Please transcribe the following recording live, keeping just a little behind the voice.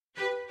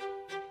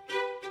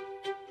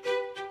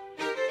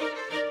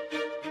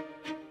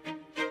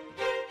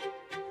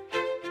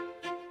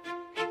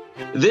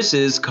This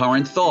is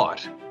Current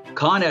Thought,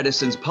 Con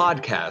Edison's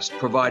podcast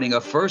providing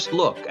a first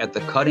look at the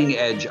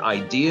cutting-edge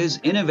ideas,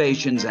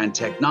 innovations, and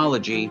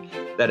technology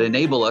that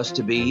enable us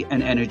to be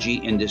an energy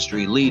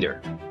industry leader.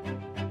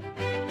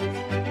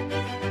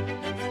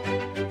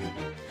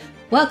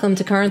 Welcome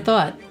to Current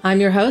Thought. I'm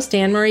your host,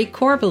 Anne-Marie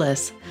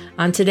Corbelis.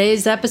 On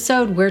today's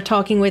episode, we're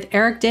talking with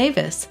Eric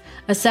Davis,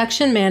 a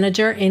section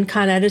manager in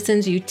Con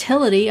Edison's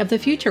Utility of the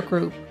Future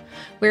Group,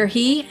 where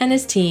he and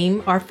his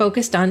team are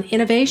focused on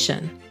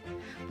innovation.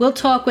 We'll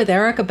talk with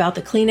Eric about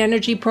the Clean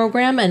Energy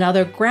Program and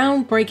other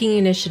groundbreaking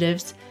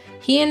initiatives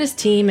he and his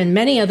team and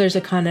many others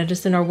at Con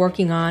Edison are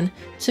working on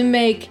to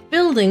make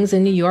buildings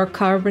in New York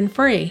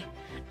carbon-free.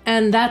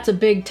 And that's a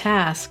big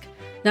task.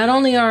 Not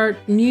only are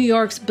New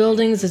York's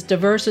buildings as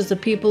diverse as the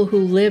people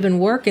who live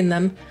and work in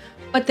them,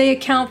 but they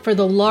account for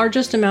the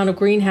largest amount of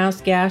greenhouse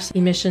gas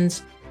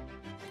emissions.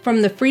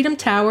 From the Freedom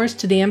Towers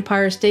to the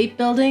Empire State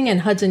Building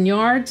and Hudson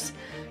Yards,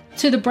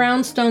 to the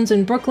brownstones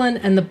in Brooklyn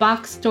and the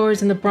box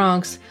stores in the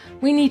Bronx,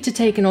 we need to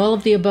take an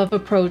all-of-the-above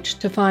approach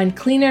to find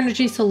clean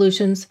energy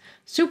solutions,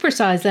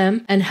 supersize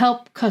them, and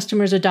help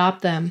customers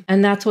adopt them.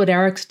 And that's what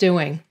Eric's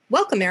doing.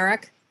 Welcome,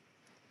 Eric.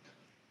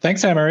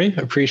 Thanks, Anne-Marie.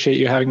 Appreciate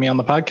you having me on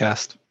the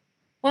podcast.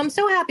 Well, I'm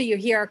so happy you're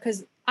here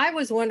because I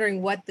was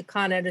wondering what the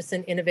Con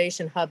Edison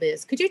Innovation Hub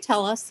is. Could you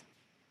tell us?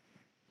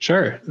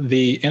 Sure.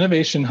 The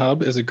Innovation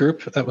Hub is a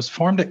group that was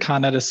formed at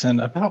Con Edison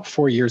about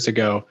 4 years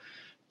ago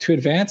to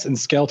advance and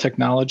scale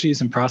technologies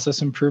and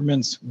process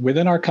improvements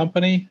within our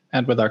company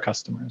and with our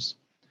customers.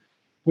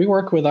 We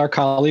work with our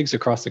colleagues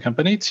across the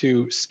company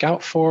to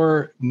scout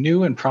for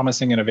new and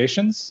promising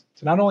innovations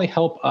to not only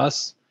help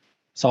us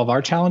solve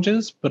our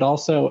challenges, but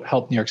also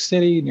help New York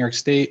City, New York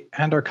State,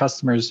 and our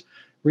customers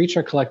reach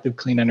our collective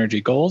clean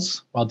energy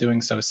goals while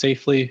doing so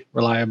safely,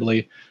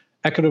 reliably,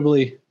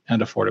 equitably,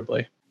 and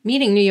affordably.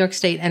 Meeting New York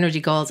State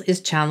energy goals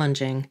is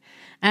challenging,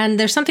 and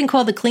there's something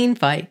called the Clean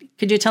Fight.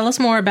 Could you tell us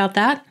more about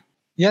that?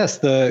 Yes,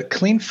 the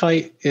Clean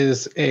Fight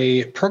is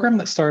a program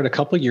that started a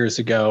couple of years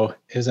ago,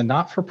 is a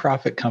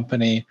not-for-profit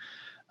company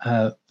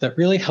that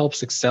really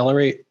helps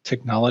accelerate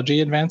technology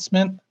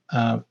advancement.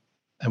 And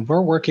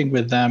we're working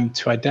with them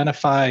to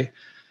identify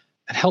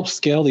and help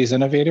scale these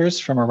innovators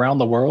from around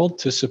the world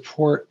to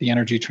support the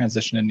energy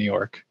transition in New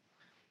York.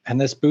 And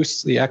this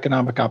boosts the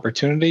economic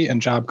opportunity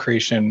and job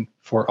creation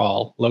for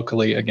all,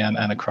 locally, again,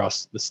 and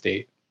across the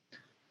state.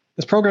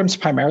 This program is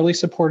primarily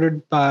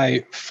supported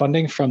by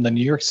funding from the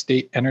New York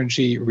State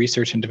Energy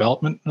Research and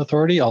Development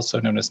Authority, also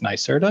known as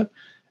NYSERDA,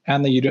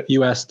 and the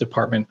U.S.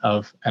 Department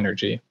of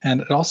Energy. And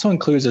it also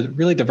includes a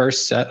really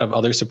diverse set of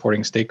other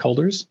supporting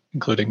stakeholders,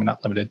 including but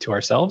not limited to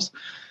ourselves,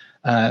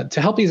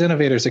 to help these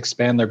innovators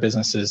expand their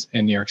businesses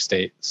in New York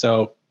State.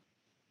 So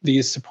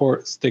these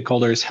support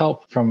stakeholders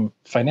help from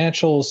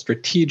financial,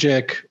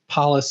 strategic,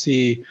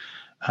 policy,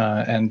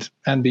 and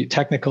be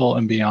technical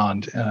and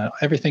beyond.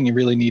 Everything you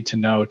really need to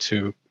know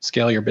to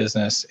scale your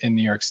business in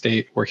New York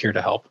State, we're here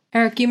to help.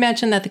 Eric, you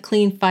mentioned that the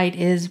Clean Fight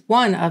is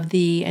one of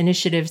the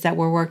initiatives that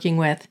we're working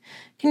with.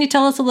 Can you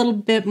tell us a little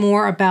bit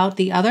more about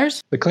the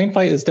others? The Clean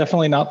Fight is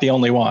definitely not the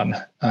only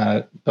one,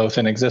 both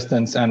in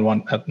existence and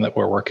one that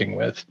we're working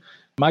with.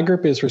 My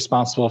group is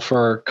responsible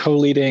for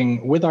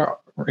co-leading with our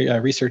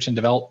research and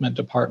development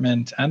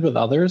department and with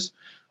others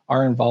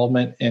our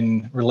involvement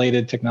in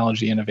related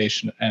technology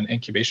innovation and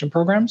incubation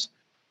programs.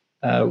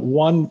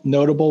 One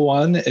notable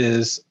one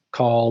is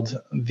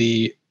called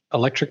the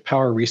Electric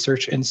Power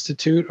Research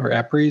Institute, or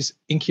EPRI's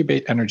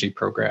Incubate Energy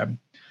Program.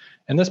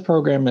 And this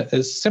program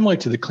is similar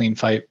to the Clean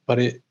Fight, but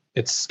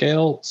its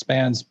scale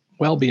spans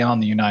well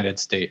beyond the United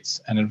States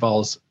and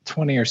involves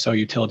 20 or so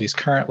utilities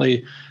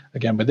currently,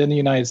 again, within the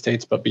United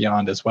States, but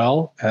beyond as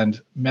well, and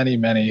many,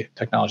 many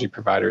technology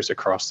providers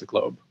across the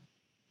globe.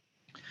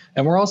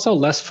 And we're also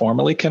less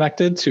formally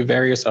connected to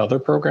various other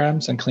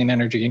programs and clean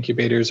energy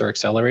incubators or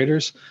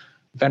accelerators,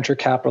 venture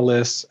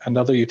capitalists, and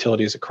other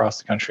utilities across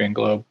the country and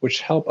globe,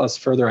 which help us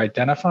further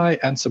identify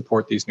and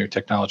support these new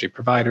technology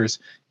providers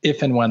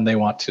if and when they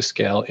want to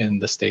scale in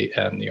the state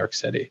and New York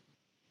City.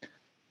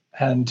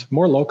 And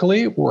more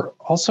locally, we're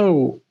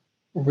also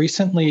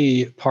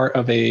recently part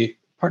of a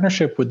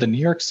partnership with the New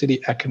York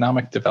City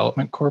Economic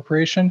Development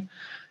Corporation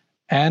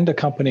and a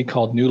company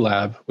called New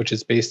Lab, which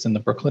is based in the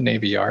Brooklyn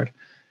Navy Yard,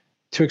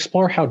 to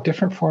explore how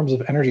different forms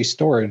of energy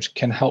storage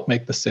can help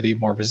make the city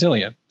more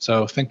resilient.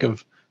 So think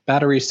of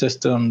battery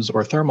systems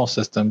or thermal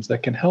systems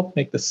that can help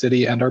make the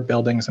city and our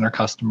buildings and our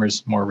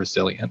customers more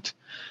resilient.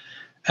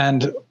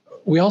 And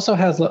we also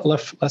have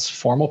less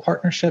formal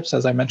partnerships,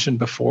 as I mentioned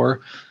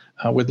before,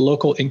 with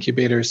local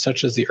incubators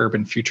such as the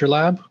Urban Future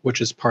Lab, which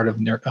is part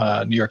of New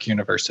York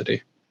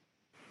University.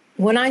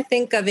 When I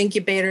think of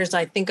incubators,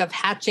 I think of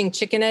hatching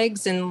chicken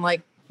eggs in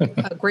like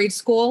a grade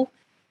school.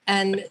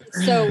 And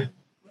so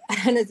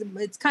And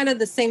it's kind of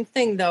the same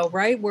thing though,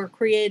 right? We're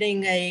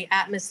creating an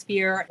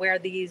atmosphere where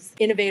these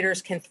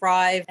innovators can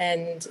thrive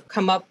and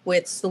come up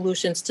with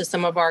solutions to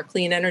some of our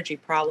clean energy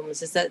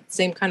problems. Is that the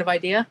same kind of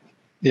idea?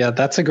 Yeah,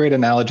 that's a great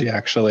analogy,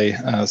 actually.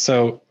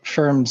 So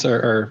firms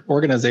or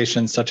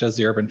organizations such as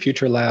the Urban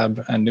Future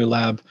Lab and New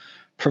Lab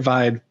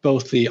provide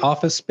both the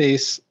office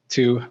space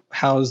to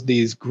house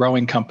these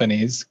growing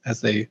companies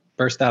as they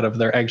burst out of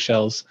their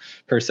eggshells,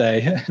 per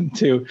se,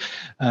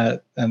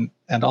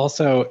 and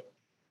also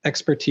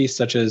expertise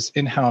such as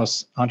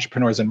in-house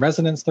entrepreneurs in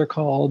residence, they're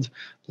called,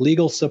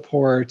 legal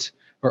support,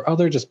 or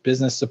other just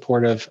business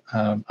supportive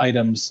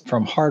items,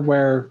 from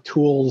hardware,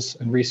 tools,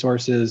 and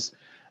resources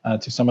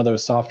to some of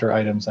those softer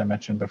items I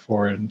mentioned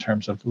before in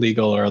terms of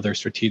legal or other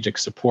strategic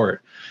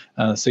support.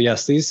 So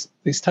yes,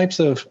 these types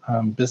of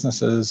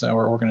businesses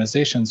or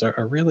organizations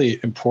are really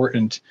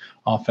important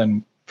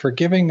often for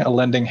giving a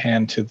lending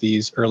hand to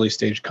these early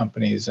stage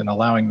companies and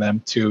allowing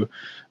them to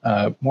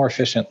more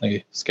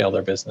efficiently scale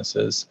their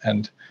businesses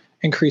and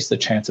increase the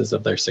chances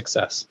of their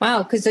success.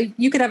 Wow, because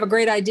you could have a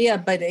great idea,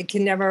 but it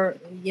can never,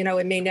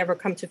 it may never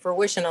come to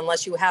fruition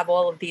unless you have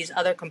all of these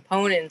other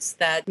components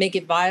that make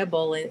it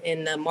viable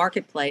in the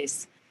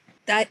marketplace.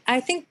 I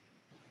think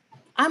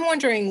I'm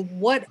wondering,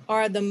 what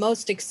are the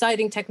most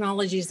exciting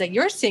technologies that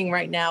you're seeing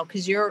right now?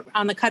 Because you're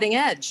on the cutting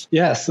edge.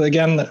 Yes,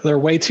 again, there are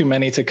way too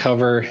many to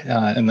cover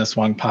in this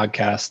one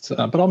podcast,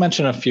 but I'll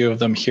mention a few of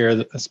them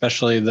here,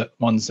 especially the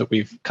ones that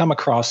we've come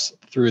across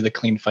through the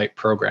Clean Fight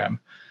program.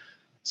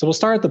 So we'll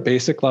start at the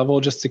basic level,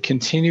 just the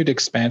continued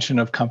expansion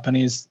of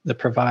companies that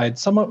provide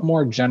somewhat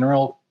more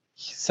general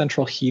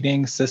central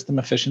heating system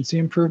efficiency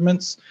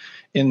improvements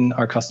in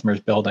our customers'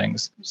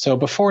 buildings. So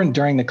before and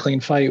during the Clean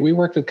Fight, we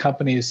worked with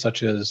companies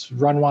such as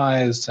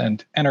Runwise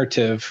and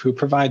Enertiv, who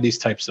provide these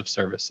types of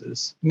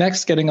services.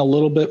 Next, getting a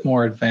little bit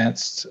more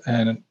advanced,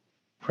 and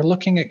we're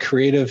looking at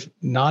creative,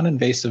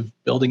 non-invasive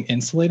building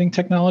insulating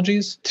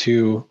technologies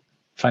to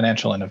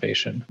financial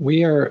innovation.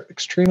 We are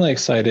extremely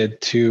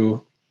excited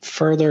to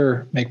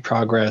further make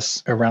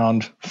progress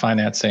around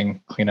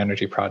financing clean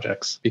energy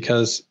projects,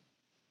 because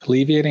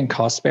alleviating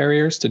cost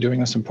barriers to doing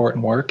this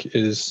important work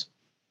is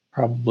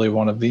probably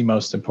one of the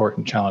most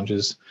important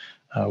challenges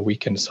we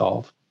can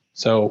solve.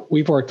 So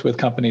we've worked with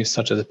companies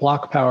such as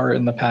BlockPower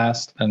in the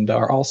past, and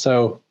are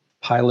also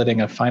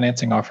piloting a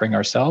financing offering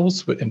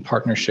ourselves in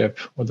partnership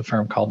with a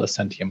firm called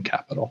Ascentium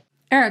Capital.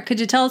 Eric, could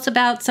you tell us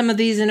about some of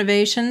these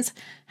innovations?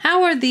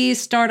 How are these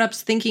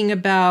startups thinking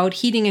about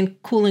heating and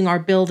cooling our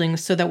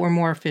buildings so that we're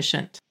more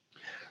efficient?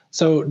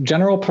 So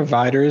general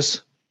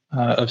providers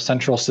of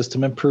central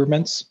system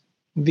improvements,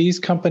 these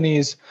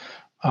companies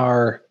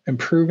are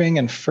improving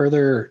and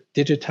further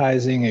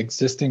digitizing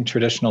existing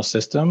traditional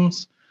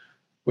systems,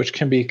 which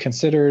can be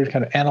considered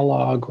kind of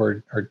analog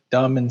or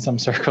dumb in some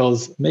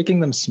circles,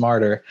 making them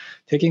smarter,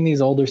 taking these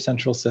older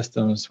central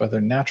systems, whether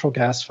natural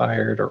gas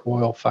fired or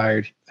oil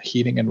fired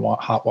heating and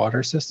hot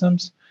water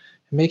systems,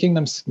 and making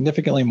them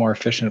significantly more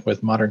efficient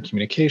with modern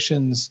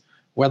communications,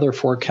 weather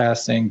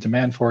forecasting,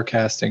 demand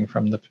forecasting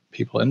from the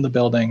people in the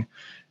building,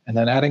 and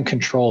then adding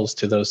controls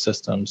to those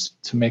systems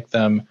to make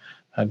them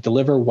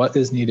deliver what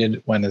is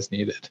needed when is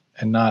needed,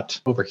 and not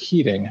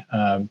overheating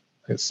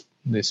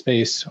the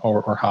space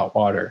or hot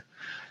water.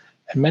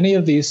 And many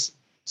of these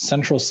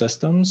central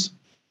systems,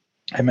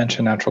 I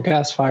mentioned natural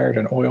gas fired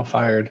and oil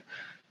fired,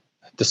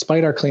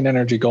 despite our clean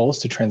energy goals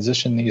to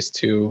transition these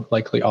to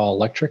likely all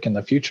electric in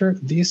the future,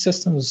 these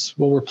systems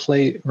will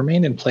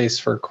remain in place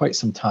for quite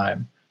some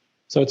time.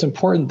 So it's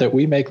important that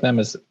we make them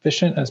as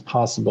efficient as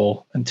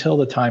possible until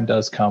the time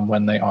does come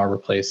when they are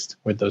replaced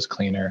with those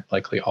cleaner,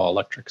 likely all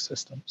electric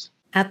systems.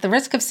 At the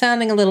risk of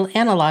sounding a little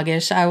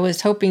analogish, I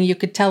was hoping you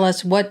could tell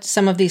us what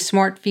some of these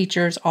smart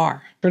features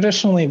are.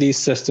 Traditionally, these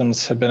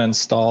systems have been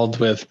installed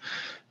with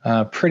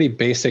pretty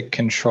basic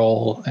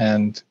control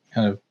and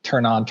kind of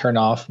turn on, turn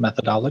off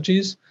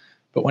methodologies.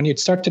 But when you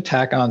start to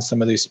tack on some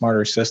of these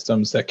smarter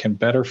systems that can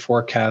better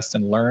forecast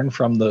and learn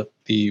from the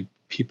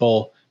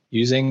people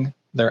using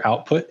their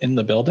output in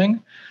the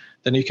building,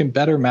 then you can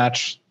better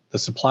match the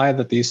supply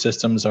that these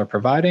systems are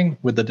providing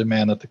with the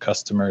demand that the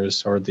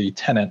customers or the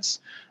tenants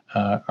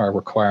are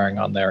requiring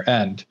on their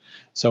end.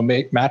 So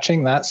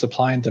matching that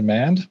supply and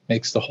demand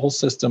makes the whole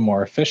system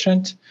more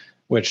efficient,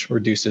 which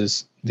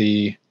reduces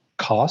the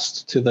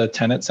cost to the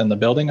tenants and the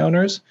building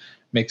owners,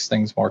 makes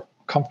things more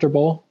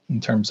comfortable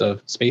in terms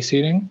of space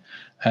heating,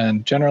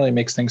 and generally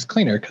makes things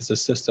cleaner because the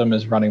system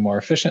is running more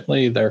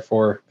efficiently,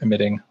 therefore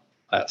emitting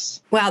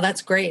less. Wow,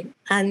 that's great.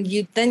 And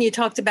you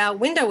talked about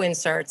window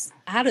inserts.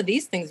 How do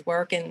these things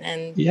work,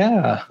 and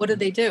what do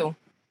they do?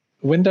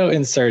 Window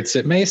inserts,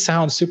 it may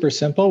sound super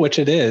simple, which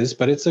it is,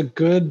 but it's a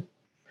good,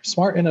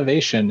 smart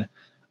innovation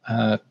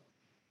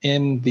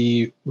in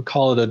we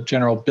call it a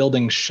general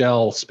building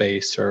shell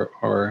space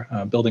or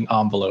building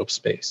envelope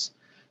space.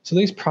 So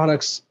these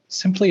products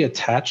simply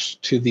attach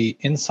to the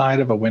inside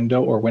of a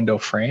window or window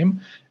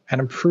frame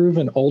and improve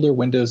an older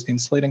window's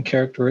insulating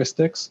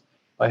characteristics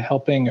by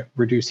helping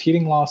reduce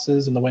heating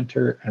losses in the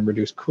winter and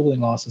reduce cooling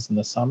losses in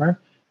the summer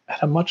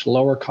at a much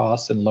lower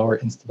cost and lower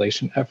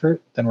installation effort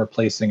than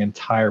replacing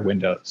entire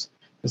windows.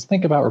 Just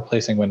think about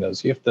replacing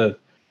windows. You have to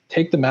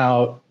take them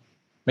out,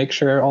 make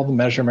sure all the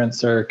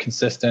measurements are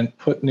consistent,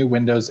 put new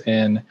windows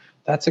in.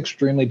 That's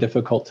extremely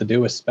difficult to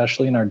do,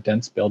 especially in our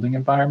dense building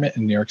environment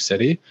in New York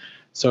City.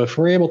 So if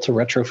we're able to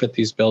retrofit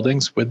these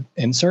buildings with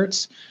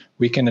inserts,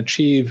 we can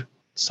achieve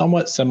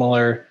somewhat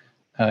similar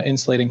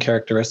insulating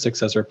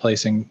characteristics as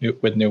replacing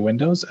with new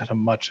windows at a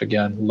much,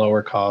 again,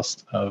 lower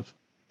cost of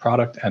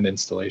product and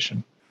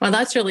installation. Well,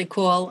 that's really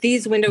cool.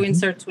 These window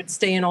inserts would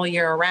stay in all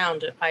year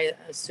around, I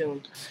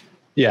assume.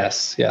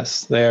 Yes.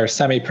 They are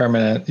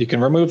semi-permanent. You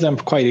can remove them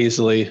quite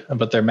easily,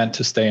 but they're meant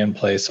to stay in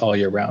place all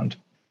year round.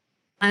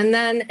 And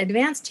then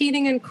advanced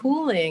heating and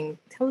cooling.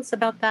 Tell us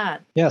about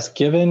that. Yes,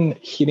 given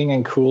heating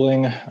and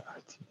cooling,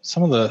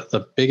 some of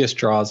the biggest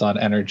draws on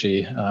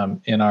energy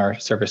in our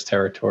service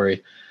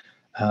territory,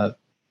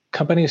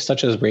 companies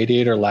such as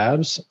Radiator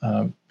Labs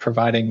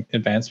providing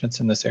advancements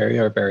in this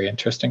area are very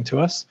interesting to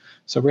us.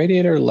 So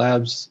Radiator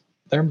Labs,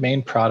 their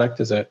main product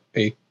is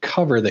a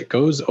cover that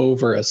goes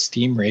over a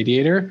steam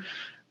radiator,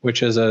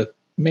 which is a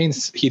main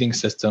heating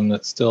system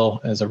that still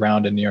is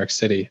around in New York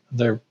City.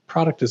 Their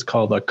product is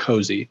called a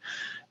Cozy.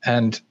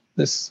 And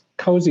this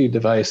Cozy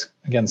device,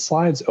 again,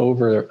 slides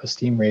over a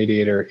steam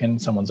radiator in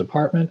someone's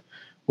apartment,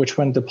 which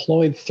when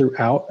deployed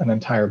throughout an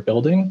entire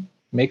building,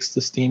 makes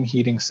the steam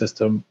heating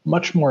system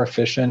much more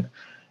efficient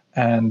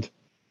and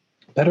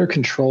better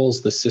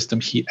controls the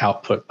system heat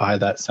output by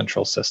that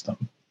central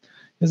system.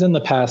 Because in the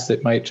past,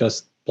 it might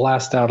just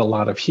blast out a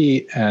lot of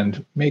heat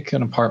and make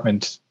an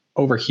apartment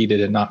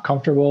overheated and not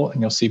comfortable,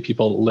 and you'll see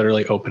people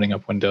literally opening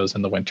up windows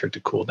in the winter to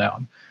cool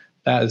down.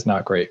 That is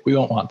not great. We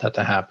don't want that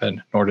to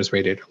happen, nor does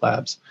Radiator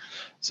Labs.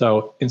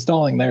 So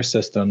installing their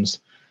systems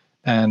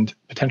and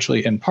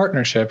potentially in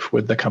partnership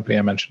with the company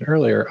I mentioned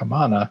earlier,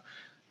 Amana,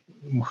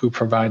 who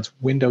provides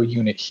window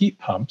unit heat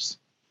pumps,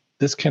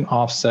 this can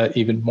offset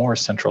even more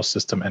central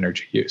system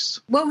energy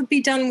use. What would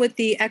be done with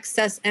the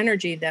excess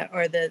energy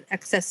or the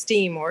excess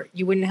steam, or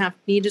you wouldn't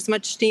need as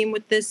much steam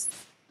with this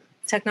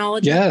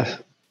technology? Yeah.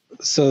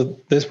 So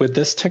with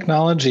this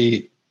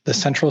technology, the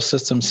central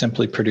system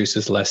simply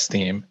produces less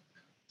steam.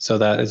 So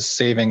that is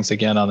savings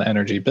again on the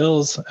energy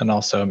bills and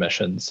also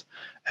emissions,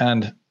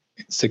 and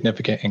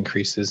significant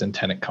increases in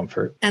tenant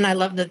comfort. And I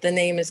love that the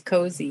name is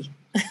Cozy.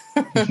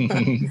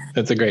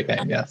 That's a great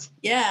name, yes.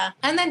 Yeah.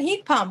 And then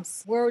heat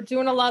pumps. We're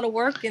doing a lot of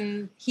work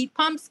in heat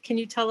pumps. Can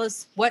you tell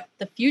us what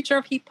the future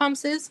of heat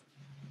pumps is?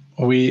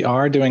 We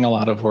are doing a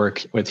lot of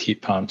work with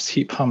heat pumps.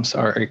 Heat pumps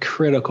are a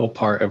critical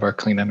part of our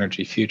clean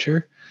energy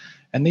future.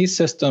 And these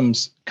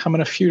systems come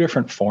in a few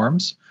different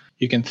forms.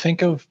 You can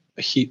think of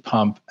a heat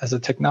pump as a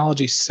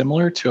technology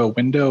similar to a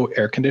window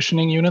air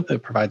conditioning unit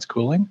that provides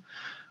cooling,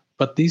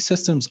 but these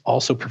systems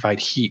also provide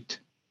heat.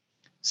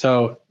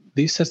 So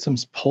these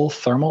systems pull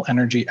thermal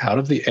energy out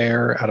of the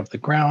air, out of the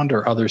ground,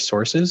 or other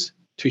sources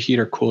to heat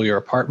or cool your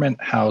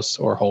apartment, house,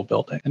 or whole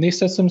building. And these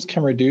systems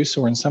can reduce,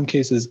 or in some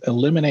cases,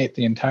 eliminate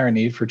the entire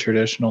need for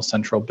traditional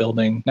central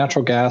building,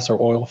 natural gas,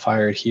 or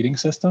oil-fired heating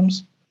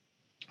systems,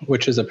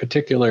 which is a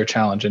particular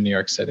challenge in New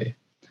York City.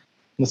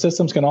 And the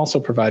systems can also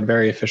provide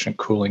very efficient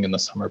cooling in the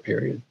summer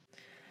period.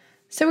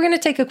 So we're going to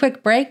take a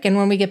quick break, and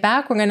when we get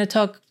back, we're going to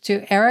talk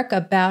to Eric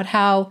about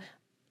how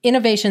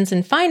innovations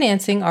in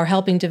financing are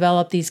helping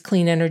develop these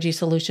clean energy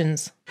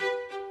solutions.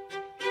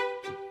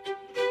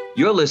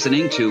 You're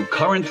listening to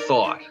Current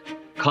Thought,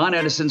 Con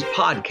Edison's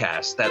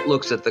podcast that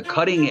looks at the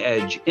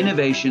cutting-edge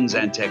innovations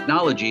and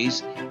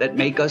technologies that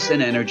make us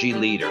an energy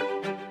leader.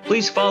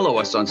 Please follow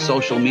us on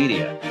social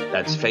media.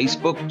 That's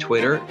Facebook,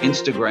 Twitter,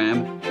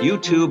 Instagram,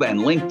 YouTube,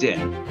 and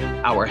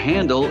LinkedIn. Our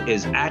handle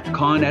is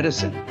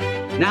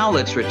 @ConEdison. Now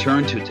let's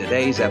return to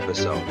today's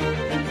episode.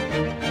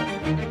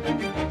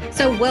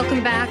 So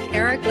welcome back,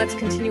 Eric. Let's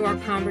continue our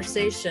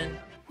conversation.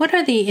 What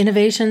are the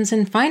innovations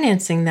in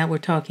financing that we're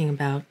talking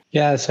about?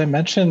 Yeah, as I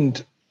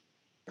mentioned,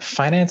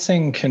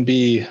 financing can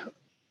be,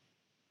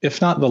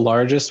 if not the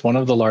largest, one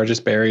of the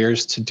largest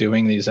barriers to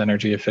doing these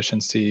energy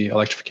efficiency,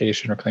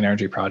 electrification, or clean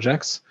energy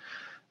projects.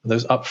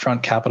 Those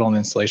upfront capital and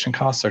installation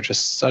costs are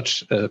just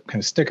such a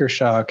kind of sticker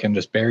shock and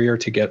just barrier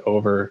to get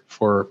over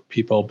for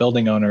people,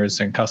 building owners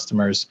and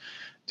customers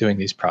doing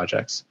these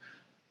projects.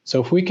 So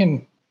if we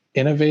can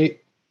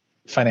innovate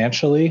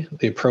financially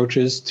the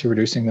approaches to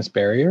reducing this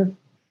barrier,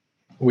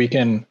 we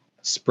can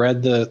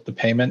spread the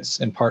payments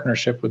in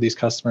partnership with these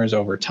customers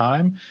over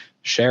time,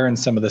 share in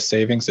some of the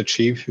savings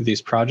achieved through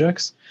these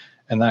projects,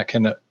 and that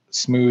can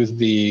smooth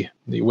the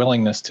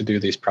willingness to do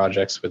these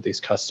projects with these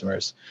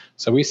customers.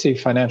 So we see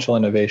financial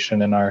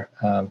innovation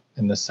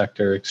in this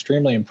sector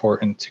extremely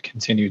important to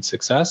continued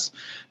success.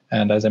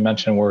 And as I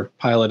mentioned, we're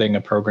piloting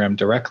a program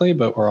directly,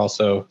 but we're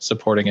also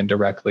supporting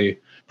indirectly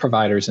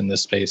providers in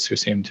this space who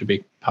seem to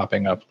be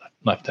popping up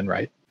left and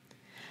right.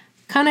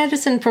 Con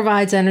Edison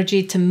provides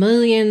energy to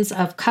millions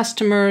of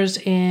customers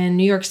in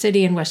New York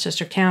City and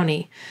Westchester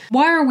County.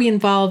 Why are we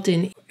involved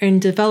in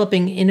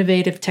developing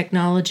innovative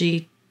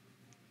technology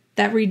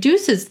that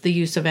reduces the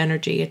use of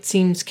energy? It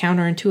seems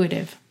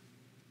counterintuitive.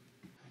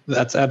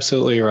 That's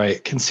absolutely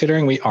right.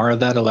 Considering we are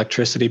that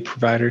electricity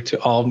provider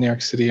to all of New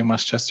York City and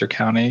Westchester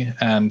County,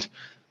 and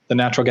the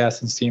natural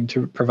gas and steam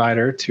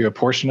provider to a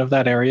portion of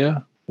that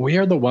area, we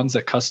are the ones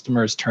that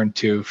customers turn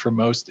to for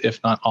most, if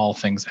not all,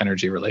 things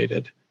energy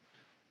related.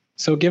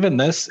 So given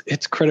this,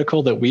 it's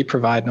critical that we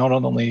provide not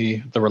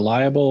only the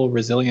reliable,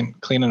 resilient,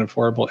 clean, and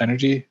affordable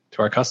energy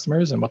to our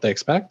customers and what they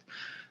expect,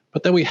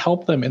 but that we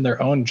help them in their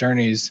own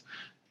journeys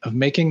of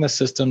making the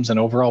systems and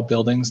overall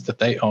buildings that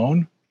they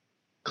own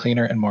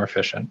cleaner and more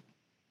efficient.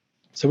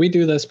 So we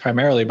do this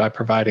primarily by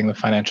providing the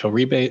financial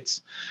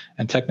rebates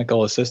and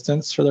technical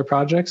assistance for their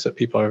projects that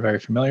people are very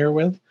familiar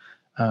with.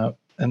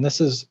 And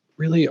this is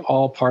really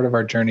all part of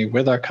our journey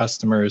with our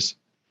customers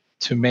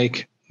to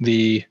make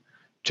the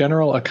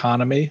general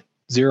economy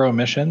zero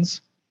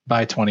emissions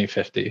by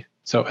 2050.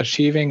 So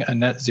achieving a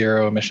net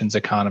zero emissions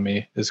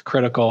economy is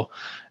critical,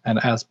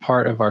 and as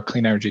part of our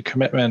clean energy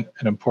commitment,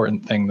 an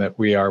important thing that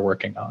we are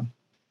working on.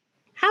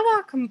 Have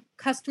our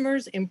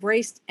customers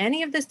embraced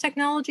any of this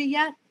technology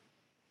yet?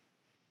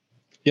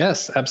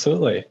 Yes,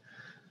 absolutely.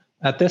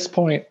 At this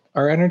point,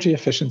 our energy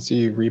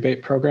efficiency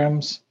rebate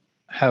programs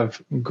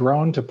have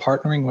grown to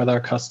partnering with our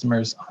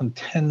customers on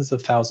tens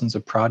of thousands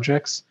of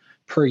projects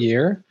per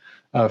year,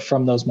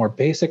 from those more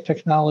basic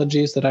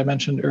technologies that I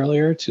mentioned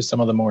earlier to some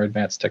of the more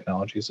advanced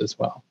technologies as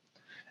well.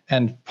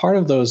 And part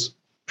of those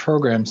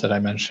programs that I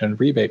mentioned,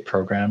 rebate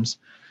programs,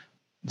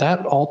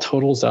 that all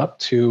totals up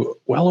to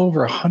well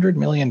over $100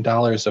 million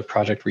of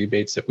project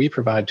rebates that we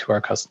provide to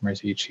our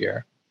customers each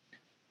year.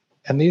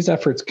 And these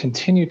efforts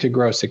continue to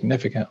grow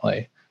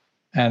significantly,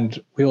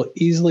 and we will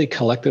easily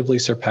collectively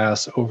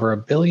surpass over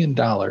 $1 billion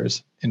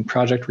in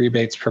project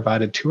rebates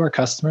provided to our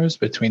customers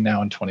between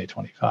now and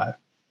 2025.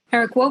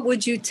 Eric, what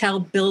would you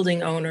tell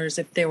building owners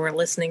if they were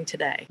listening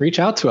today? Reach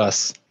out to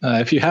us.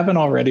 If you haven't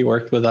already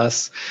worked with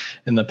us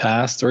in the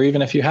past, or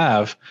even if you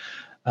have,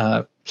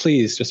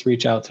 please just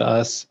reach out to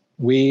us.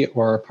 We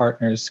or our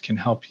partners can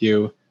help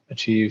you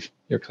achieve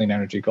your clean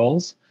energy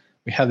goals.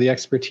 We have the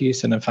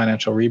expertise and the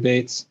financial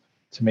rebates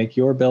to make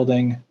your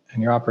building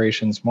and your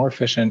operations more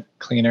efficient,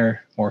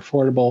 cleaner, more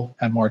affordable,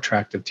 and more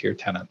attractive to your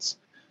tenants.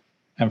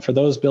 And for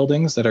those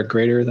buildings that are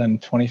greater than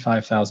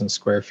 25,000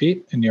 square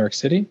feet in New York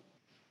City,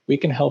 we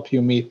can help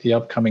you meet the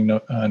upcoming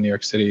New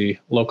York City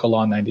Local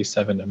Law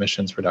 97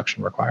 emissions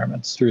reduction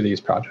requirements through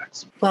these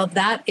projects. Well,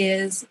 that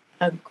is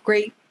a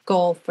great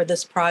goal for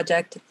this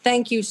project.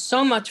 Thank you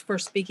so much for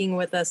speaking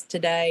with us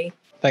today.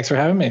 Thanks for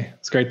having me.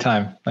 It's a great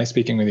time. Nice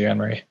speaking with you,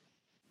 Anne-Marie.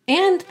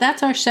 And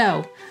that's our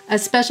show. A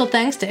special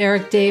thanks to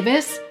Eric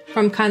Davis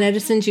from Con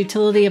Edison's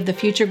Utility of the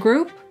Future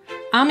Group.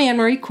 I'm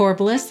Anne-Marie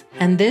Corbelis,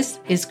 and this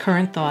is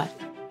Current Thought.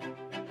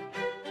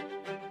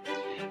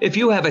 If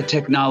you have a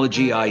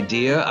technology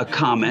idea, a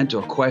comment,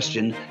 or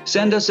question,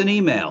 send us an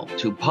email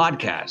to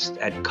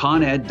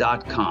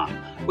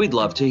podcast@coned.com. We'd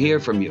love to hear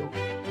from you.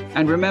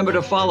 And remember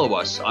to follow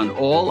us on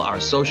all our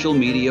social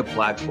media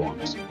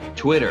platforms: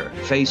 Twitter,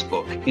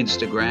 Facebook,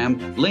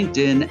 Instagram,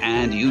 LinkedIn,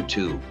 and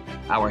YouTube.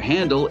 Our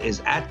handle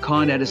is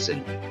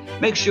 @ConEdison.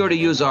 Make sure to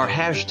use our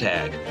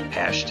hashtag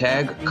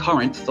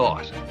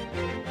 #CurrentThought.